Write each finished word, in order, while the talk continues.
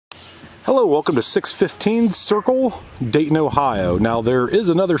Hello, welcome to 615 Circle, Dayton, Ohio. Now there is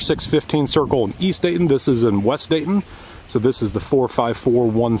another 615 Circle in East Dayton. This is in West Dayton. So this is the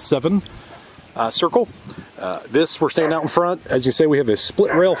 45417 Circle. We're standing out in front. As you say, we have a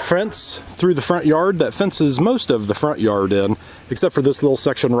split rail fence through the front yard that fences most of the front yard in, except for this little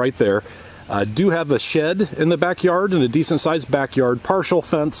section right there. Do have a shed in the backyard and a decent sized backyard. Partial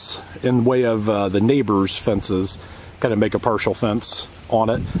fence in way of the neighbors' fences, kind of make a partial fence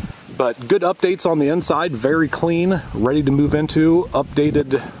on it. But good updates on the inside, very clean, ready to move into,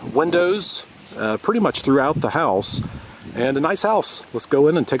 updated windows pretty much throughout the house, and a nice house. Let's go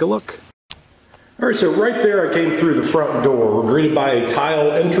in and take a look. All right, so right there I came through the front door. We're greeted by a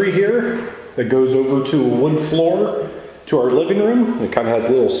tile entry here that goes over to a wood floor to our living room. It kind of has a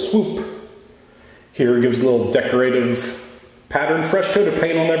little swoop here, gives a little decorative pattern, fresh coat of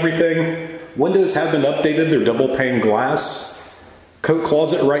paint on everything. Windows have been updated, they're double pane glass. Coat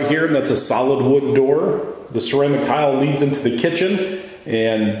closet right here, and that's a solid wood door. The ceramic tile leads into the kitchen,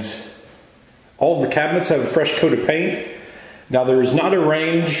 and all of the cabinets have a fresh coat of paint. Now there is not a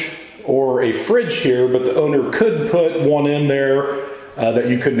range or a fridge here, but the owner could put one in there that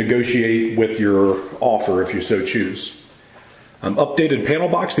you could negotiate with your offer if you so choose. Updated panel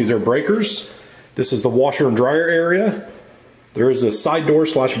box, these are breakers. This is the washer and dryer area. There is a side door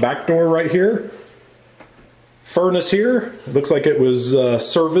slash back door right here. Furnace here, it looks like it was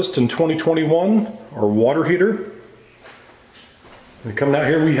serviced in 2021, our water heater. And coming out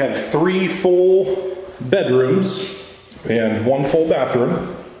here we have 3 full bedrooms and 1 full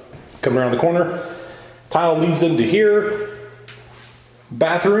bathroom. Coming around the corner, tile leads into here.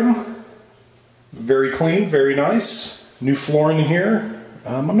 Bathroom, very clean, very nice. New flooring in here.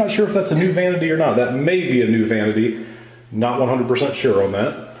 I'm not sure if that's a new vanity or not. That may be a new vanity, not 100% sure on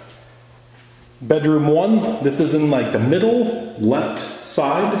that. Bedroom 1, this is in like the middle left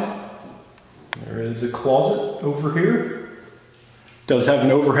side. There is a closet over here. Does have an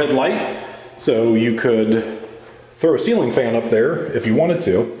overhead light, so you could throw a ceiling fan up there if you wanted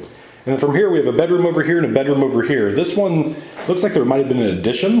to. And then from here we have a bedroom over here and a bedroom over here. This one looks like there might have been an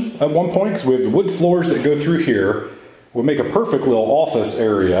addition at one point because we have the wood floors that go through here. We'll make a perfect little office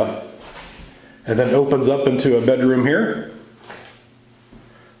area, and then opens up into a bedroom here.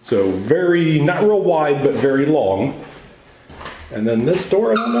 So very, not real wide, but very long. And then this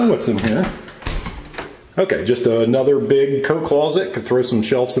door, I don't know what's in here. Okay, just another big coat closet. Could throw some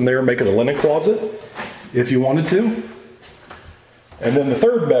shelves in there, make it a linen closet if you wanted to. And then the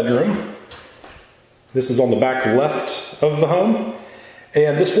third bedroom, this is on the back left of the home.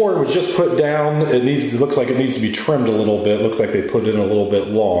 And this floor was just put down. It looks like it needs to be trimmed a little bit. Looks like they put it in a little bit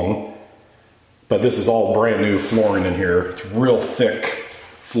long. But this is all brand new flooring in here. It's real thick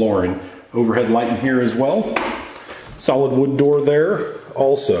flooring. Overhead light in here as well. Solid wood door there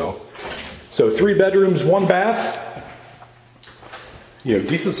also. So 3 bedrooms, 1 bath. You know,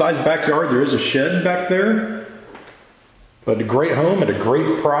 decent sized backyard. There is a shed back there. But a great home at a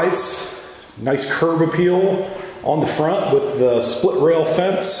great price. Nice curb appeal on the front with the split rail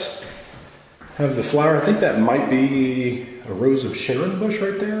fence. Have the flower, I think that might be a rose of Sharon bush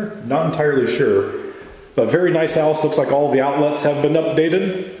right there. Not entirely sure. But very nice house. Looks like all the outlets have been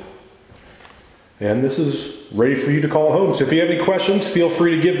updated. And this is ready for you to call home. So if you have any questions, feel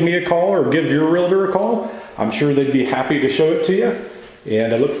free to give me a call or give your realtor a call. I'm sure they'd be happy to show it to you.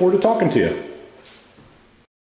 And I look forward to talking to you.